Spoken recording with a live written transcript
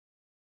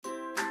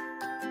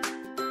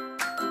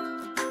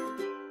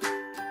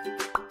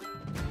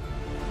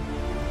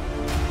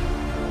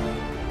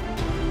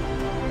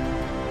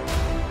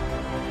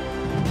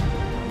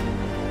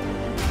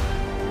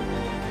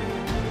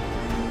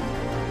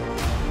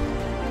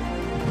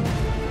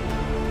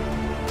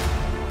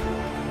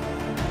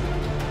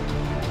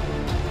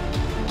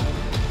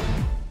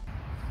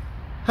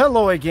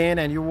Hello again,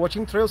 and you're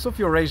watching Trails of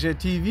Eurasia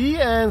TV,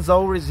 and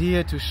Zira is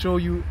here to show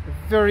you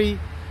a very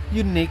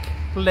unique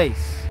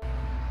place,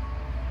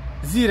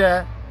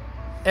 Zira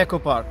Eco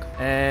Park,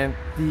 and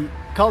the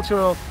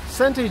cultural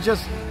center is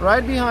just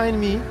right behind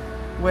me,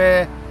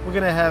 where we're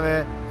gonna have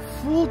a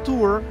full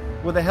tour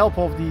with the help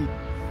of the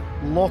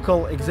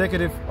local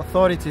executive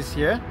authorities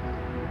here,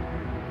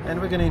 and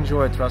we're gonna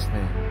enjoy it, trust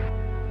me.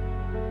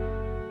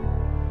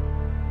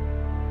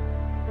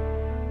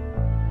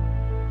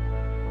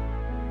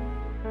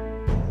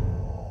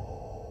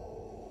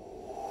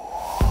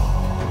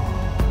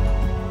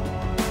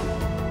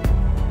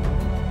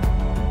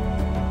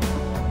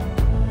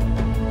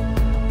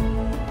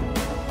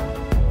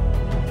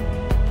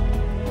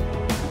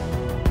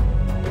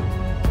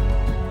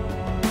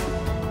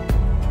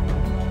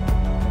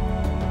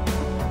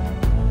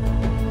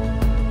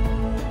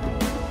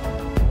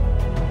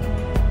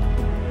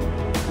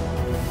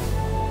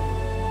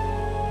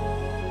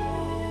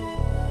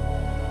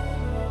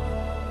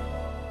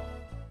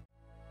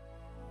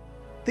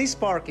 This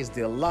park is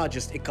the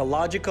largest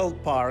ecological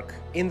park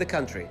in the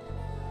country.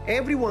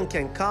 Everyone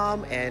can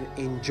come and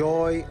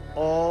enjoy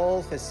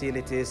all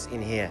facilities in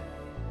here.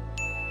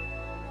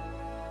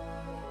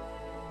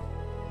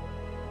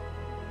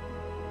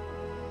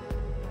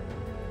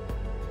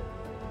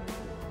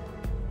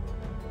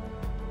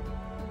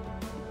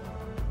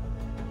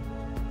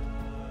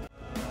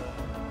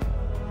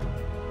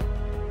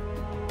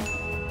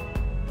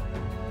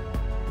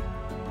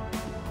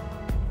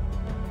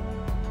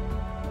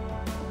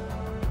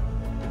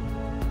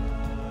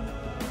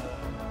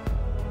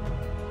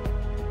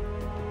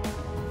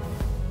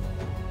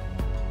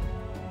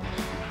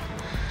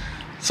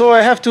 So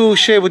I have to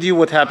share with you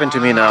what happened to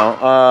me now.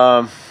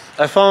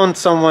 I found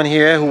someone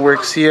here who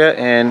works here,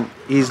 and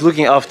he's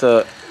looking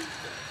after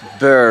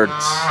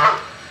birds,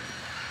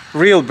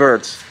 real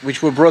birds,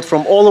 which were brought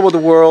from all over the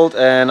world,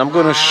 and I'm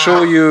going to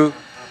show you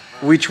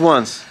which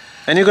ones,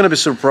 and you're going to be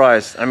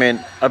surprised. I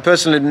mean, I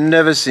personally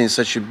never seen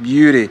such a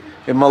beauty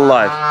in my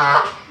life,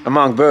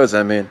 among birds,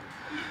 I mean.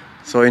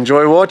 So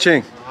enjoy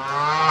watching.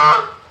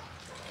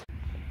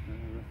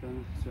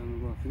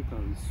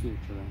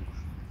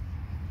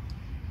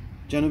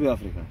 Janubi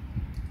Africa.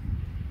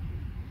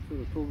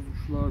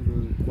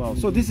 Wow,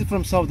 so this is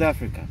from South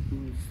Africa.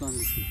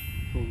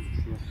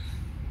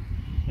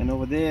 And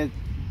over there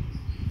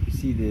you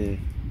see the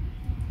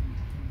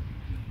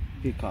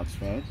peacocks,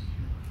 right?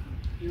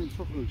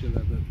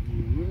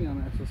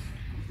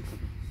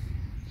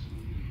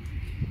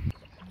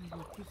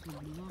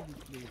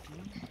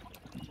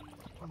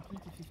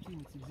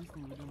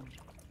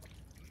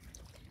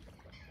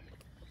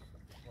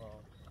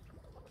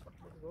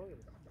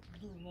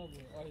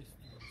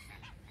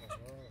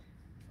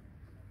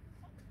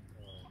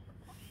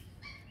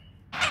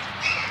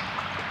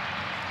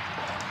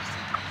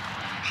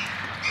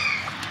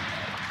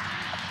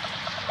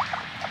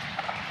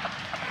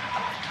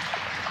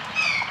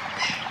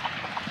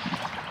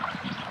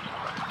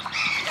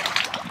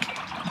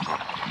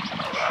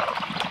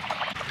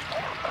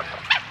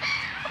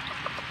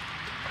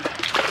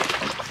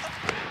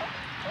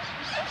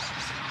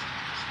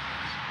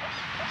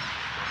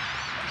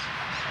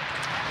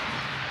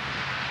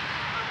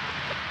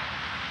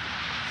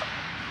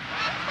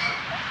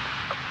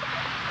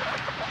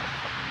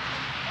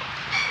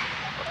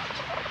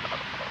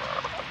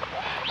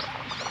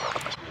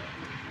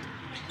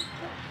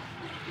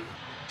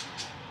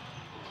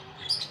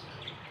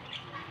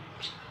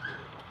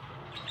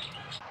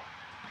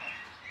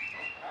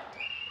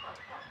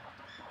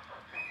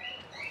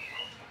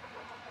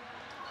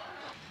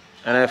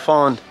 And I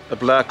found a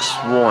black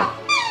swan.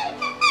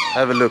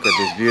 Have a look at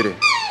this beauty.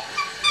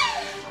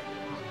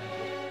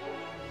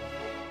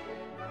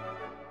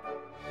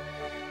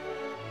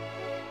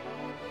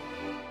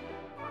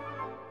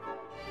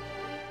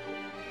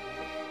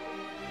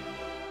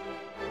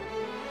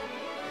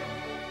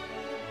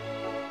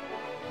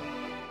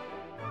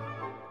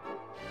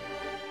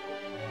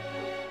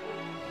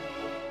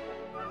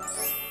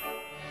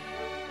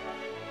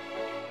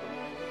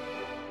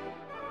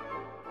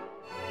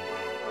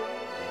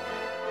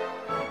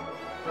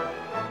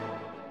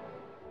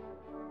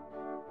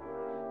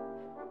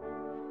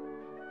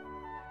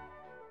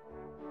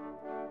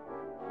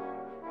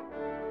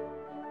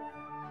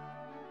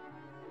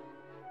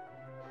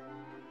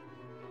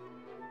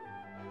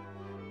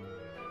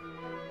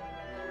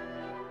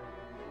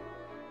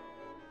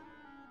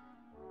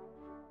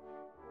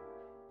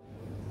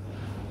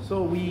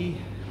 So we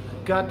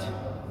got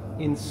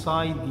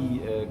inside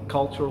the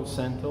cultural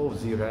center of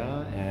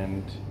Zira,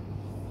 and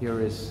here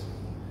is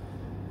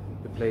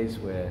the place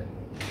where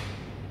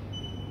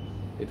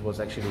it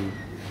was actually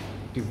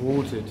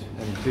devoted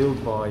and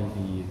built by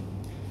the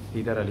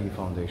Hyder Ali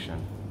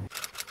Foundation.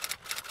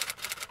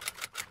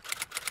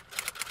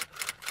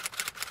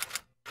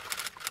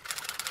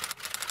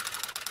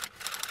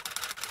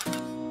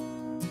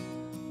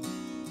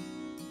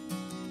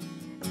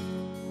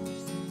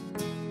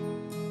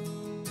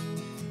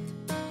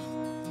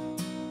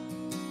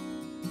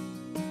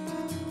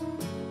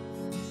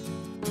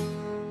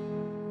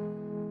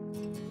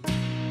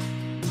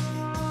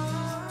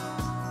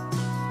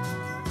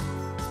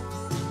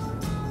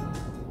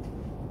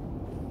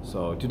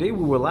 So today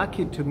we were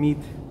lucky to meet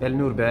El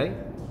Nur Bey,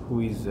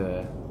 who is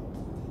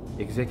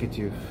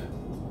executive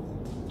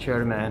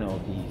chairman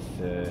of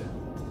this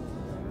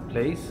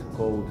place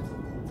called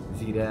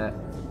Zira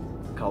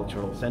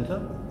Cultural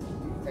Center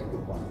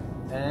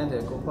and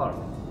Eco Park.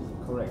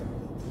 Correct.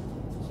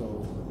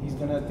 So he's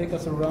gonna take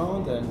us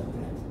around and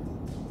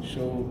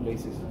show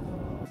places.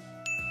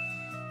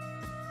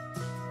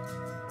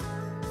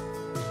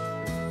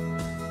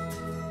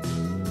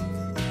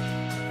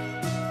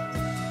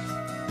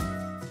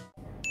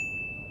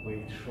 Where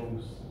it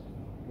shows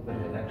the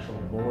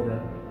actual border,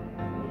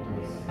 what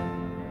is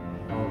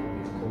how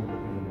it's called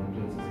in the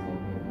places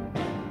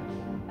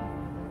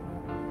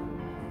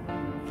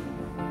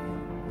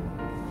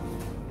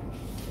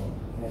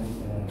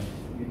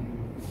in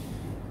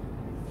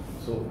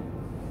so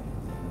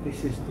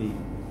this is the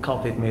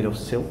carpet made of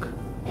silk.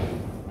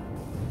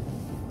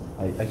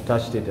 I've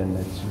touched it and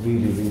it's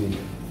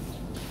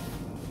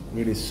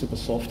really super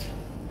soft.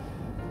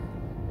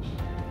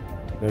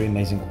 Very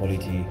amazing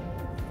quality.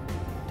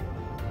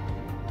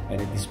 And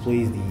it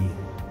displays the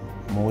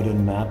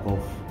modern map of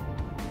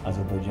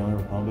Azerbaijan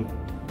Republic.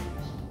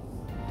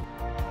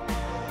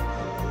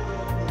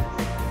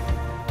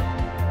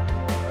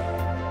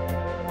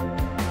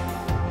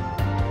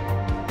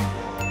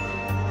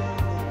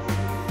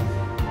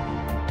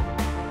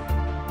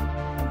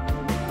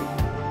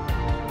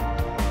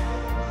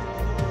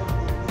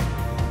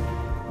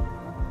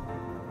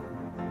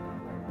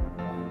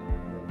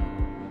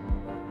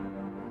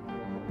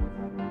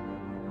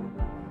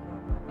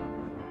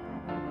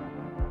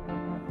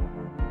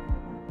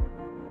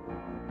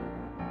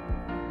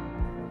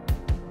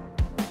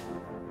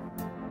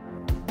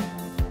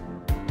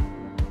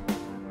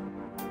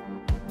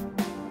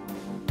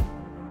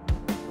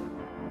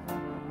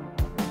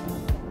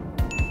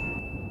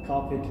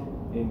 Carpet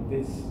in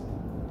this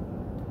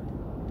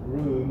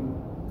room,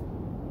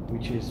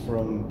 which is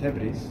from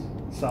Tabriz,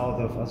 south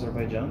of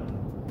Azerbaijan,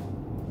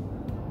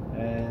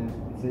 and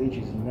its age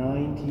is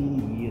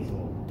 19 years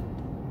old.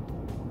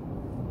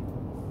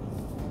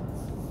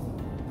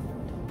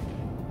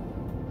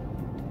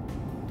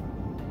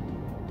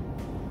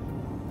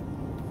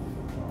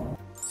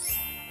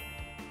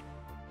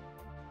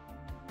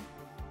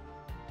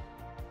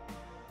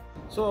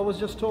 So I was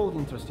just told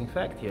interesting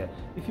fact here.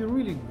 If you're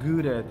really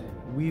good at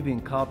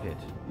weaving carpet,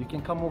 you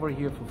can come over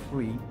here for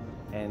free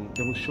and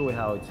they will show you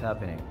how it's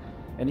happening.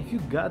 And if you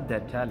got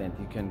that talent,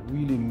 you can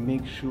really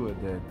make sure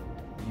that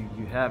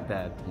you have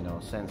that, you know,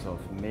 sense of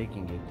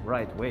making it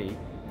right way.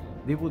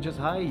 They will just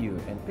hire you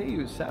and pay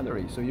you a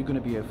salary. So you're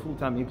going to be a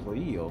full-time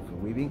employee of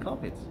weaving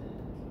carpets.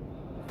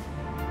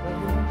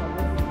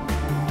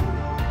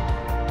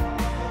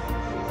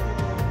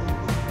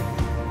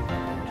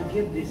 To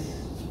get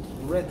this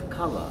red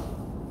color,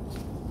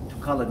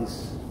 color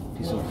this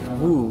piece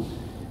of wool,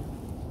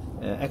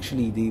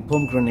 actually the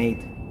pomegranate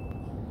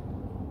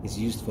is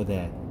used for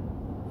that,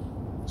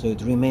 so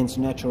it remains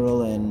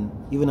natural, and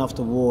even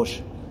after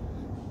wash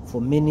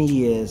for many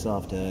years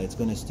after, it's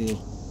gonna still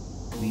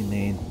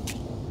remain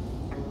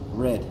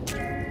red.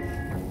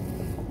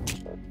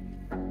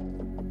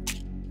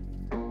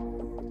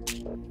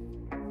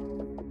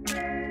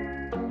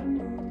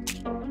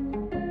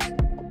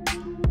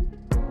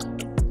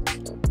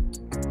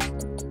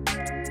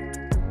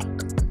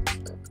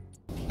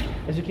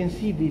 As you can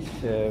see, this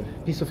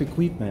piece of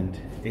equipment,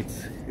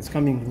 it's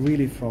coming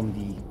really from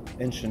the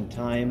ancient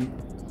time,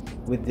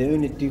 with the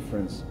only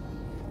difference.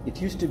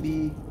 It used to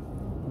be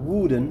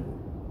wooden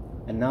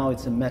and now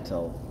it's a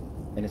metal,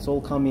 and it's all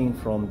coming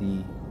from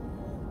the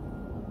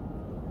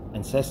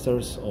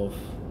ancestors of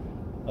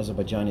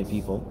Azerbaijani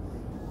people.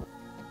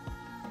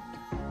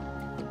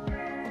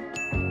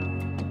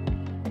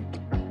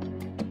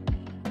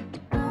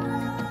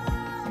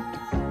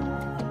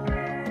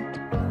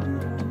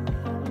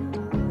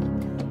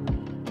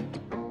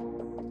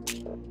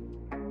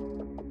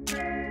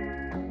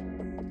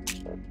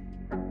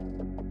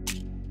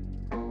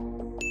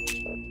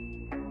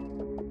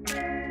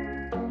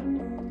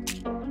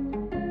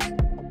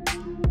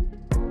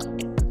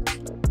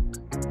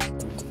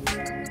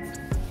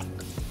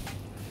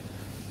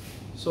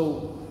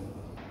 So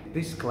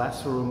this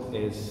classroom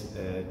is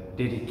a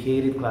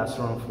dedicated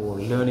classroom for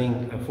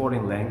learning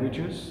foreign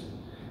languages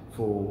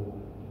for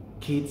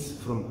kids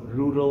from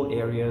rural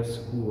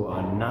areas who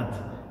are not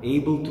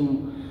able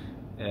to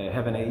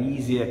have an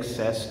easy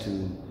access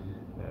to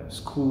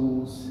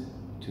schools,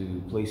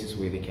 to places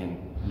where they can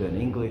learn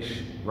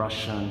English,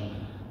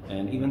 Russian,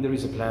 and even there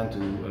is a plan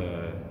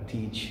to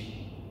teach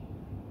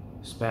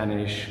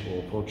Spanish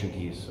or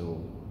Portuguese, so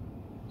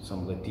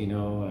some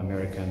Latino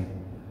American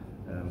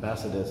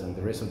ambassadors and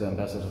the rest of the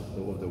ambassadors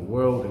of the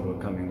world, they were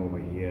coming over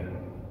here.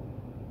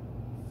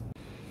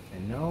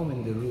 And now I'm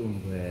in the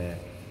room where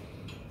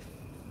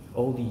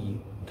all the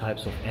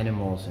types of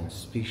animals and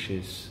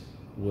species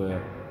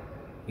were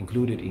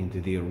included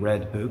into the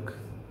Red Book,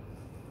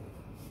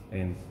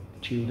 and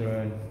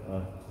children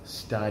are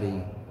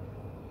studying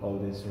all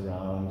this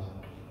around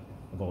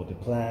about the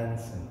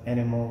plants and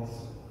animals.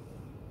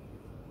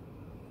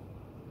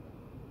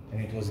 And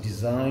it was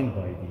designed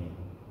by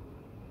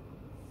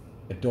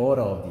the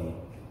daughter of the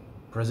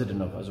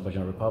President of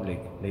Azerbaijan Republic,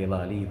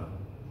 Leyla Alieva.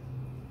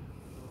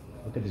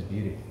 Look at this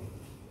beauty.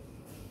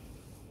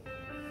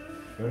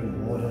 Very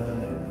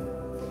modern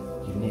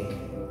and unique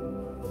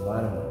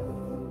environment.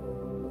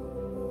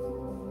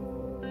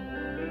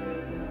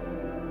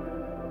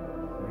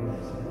 Very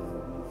nice, eh?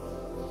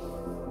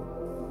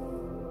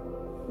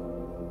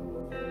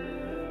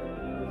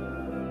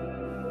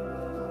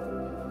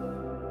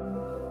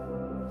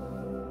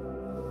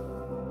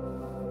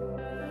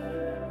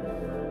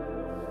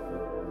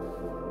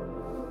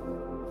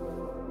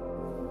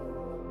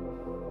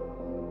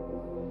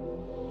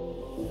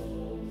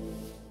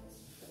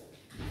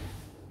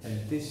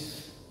 And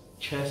this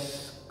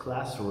chess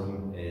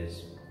classroom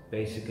is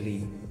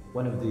basically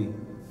one of the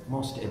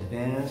most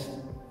advanced,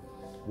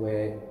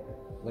 where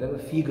whatever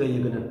figure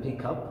you're going to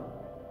pick up,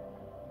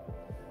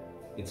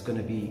 it's going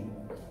to be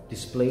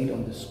displayed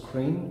on the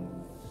screen,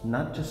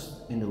 not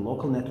just in the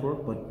local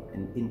network, but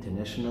an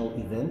international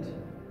event.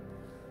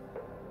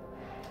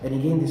 And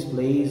again, this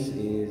place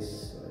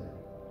is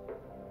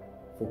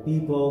for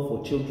people,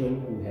 for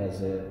children who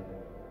has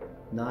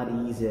not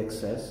easy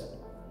access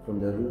from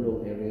the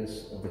rural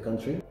areas of the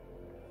country.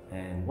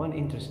 And one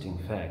interesting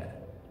fact,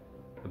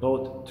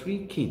 about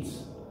 3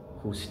 kids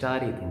who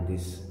studied in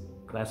this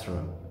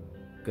classroom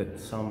got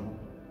some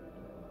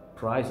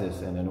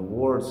prizes and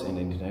awards in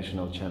the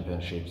international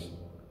championships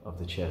of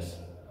the chess.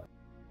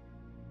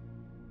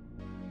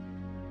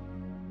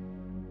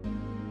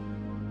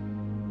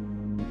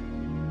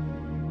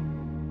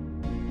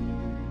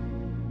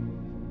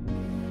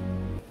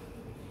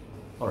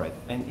 Alright,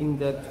 and in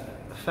that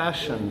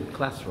fashion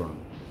classroom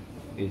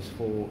is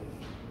for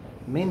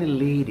many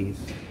ladies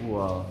who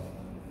are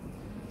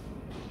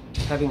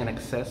having an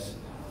access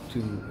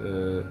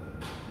to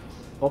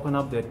open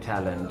up their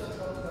talent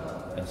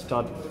and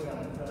start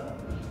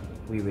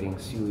weaving,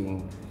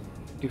 sewing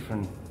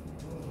different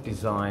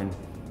design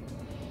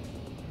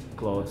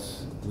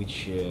clothes,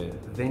 which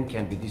then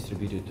can be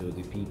distributed to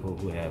the people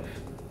who have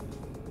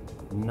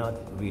not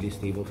really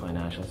stable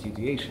financial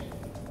situation.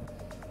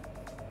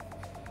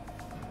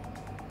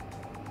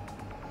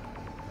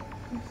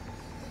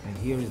 And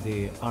here is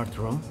the art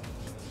room,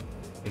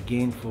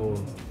 again for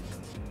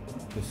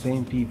the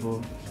same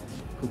people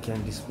who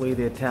can display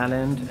their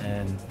talent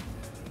and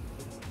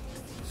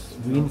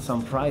win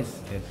some prize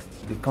at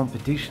the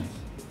competitions.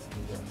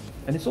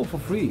 And it's all for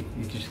free.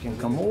 You just can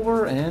come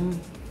over and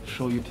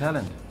show your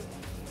talent,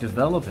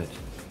 develop it,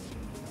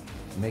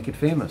 make it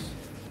famous.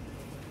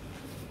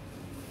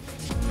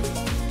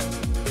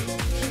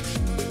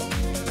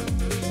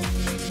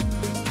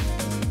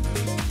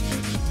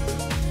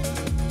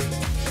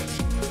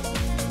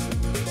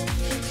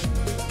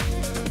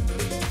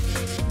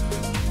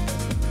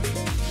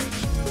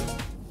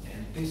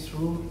 This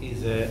room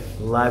is a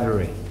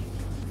library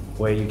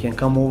where you can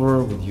come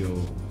over with your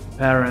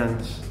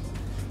parents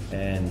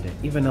and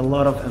even a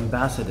lot of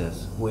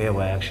ambassadors where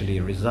we actually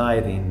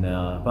reside in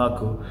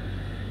Baku.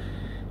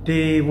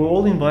 They were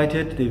all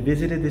invited, they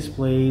visited this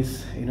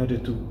place in order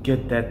to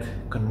get that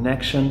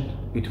connection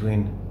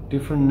between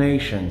different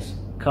nations,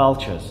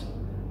 cultures,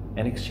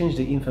 and exchange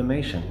the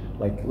information.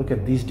 Like, look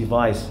at this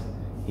device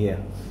here.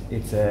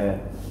 It's a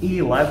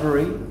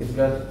e-library. It's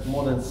got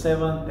more than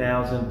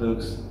 7,000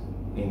 books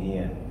in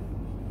here.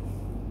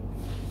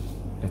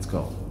 Let's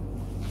go.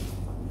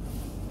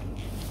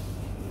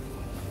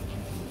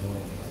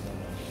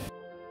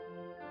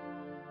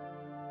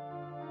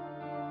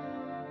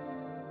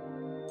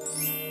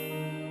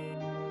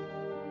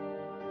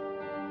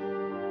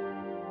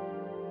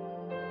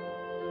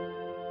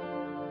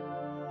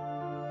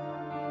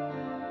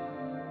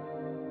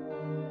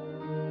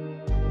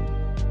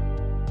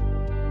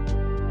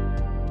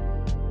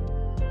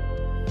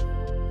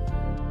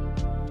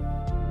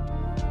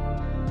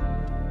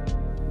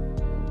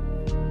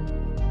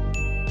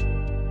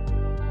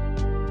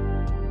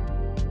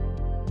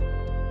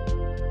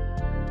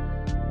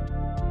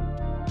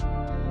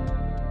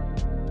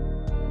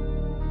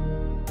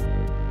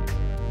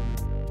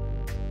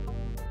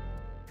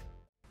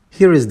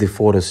 Here is the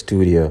photo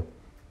studio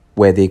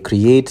where they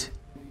create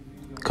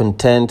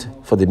content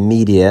for the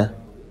media,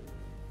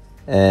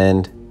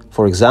 and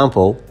for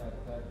example,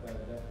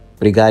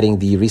 regarding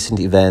the recent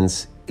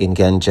events in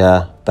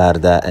Ganja,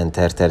 Barda and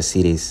Terter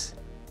cities.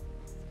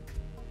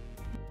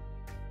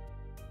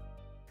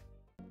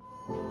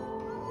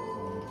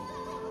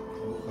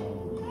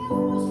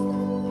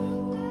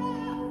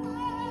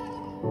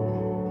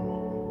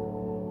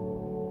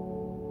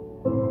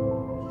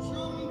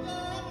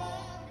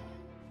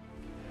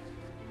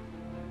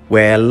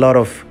 Where a lot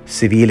of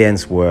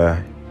civilians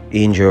were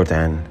injured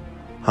and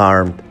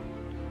harmed.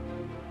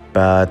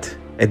 But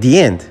at the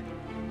end,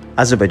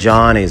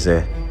 Azerbaijan is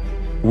a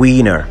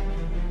winner,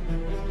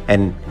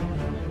 and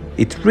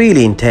it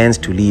really intends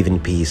to live in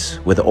peace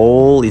with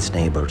all its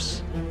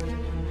neighbors.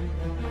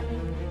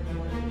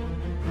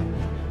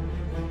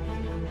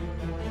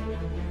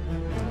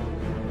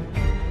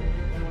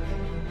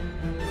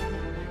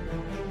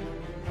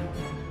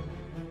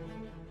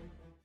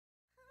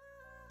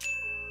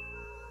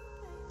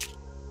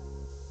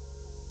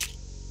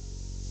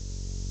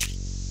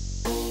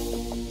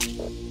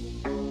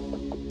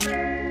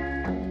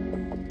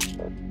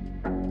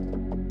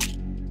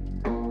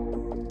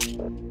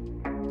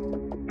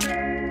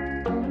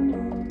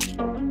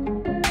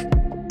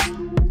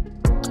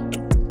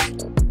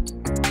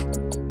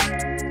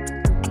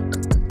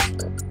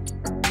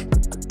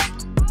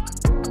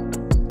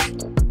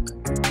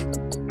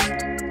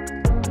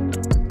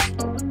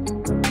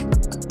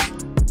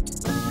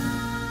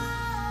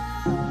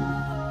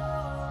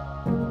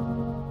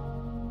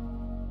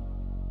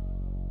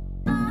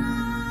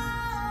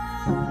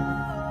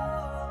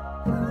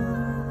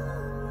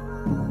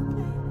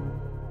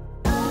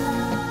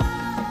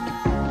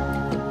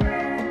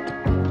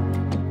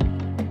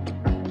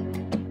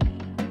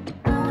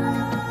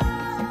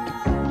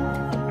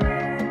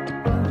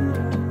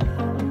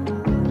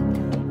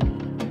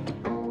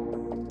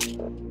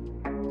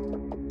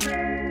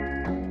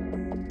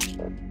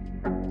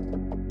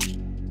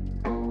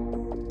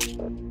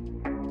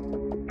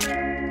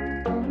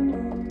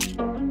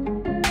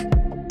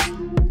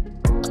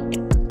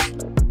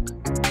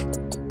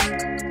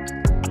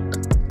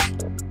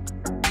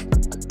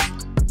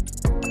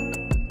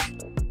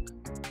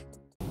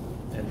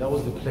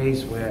 a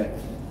place where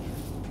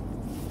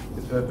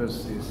the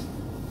purpose is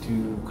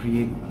to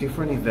create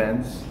different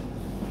events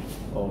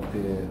of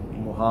the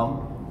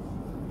Muham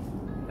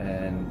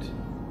and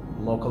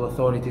local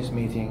authorities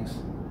meetings,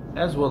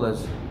 as well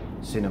as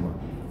cinema.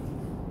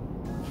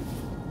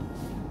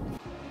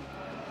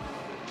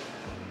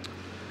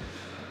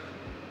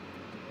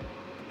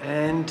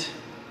 And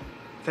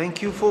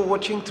thank you for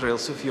watching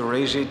Trails of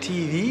Eurasia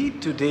TV.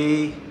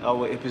 Today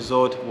our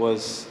episode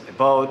was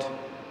about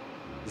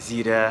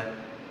Zira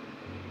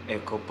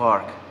Eco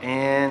Park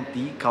and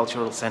the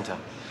Cultural Center.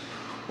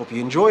 Hope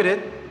you enjoyed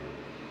it,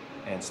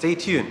 and stay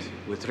tuned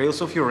with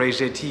Trails of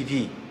Eurasia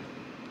TV,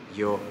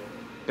 your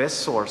best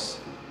source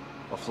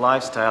of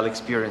lifestyle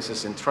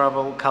experiences in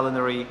travel,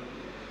 culinary,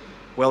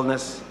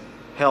 wellness,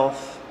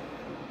 health,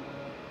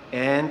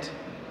 and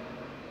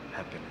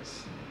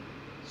happiness.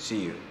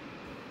 See you.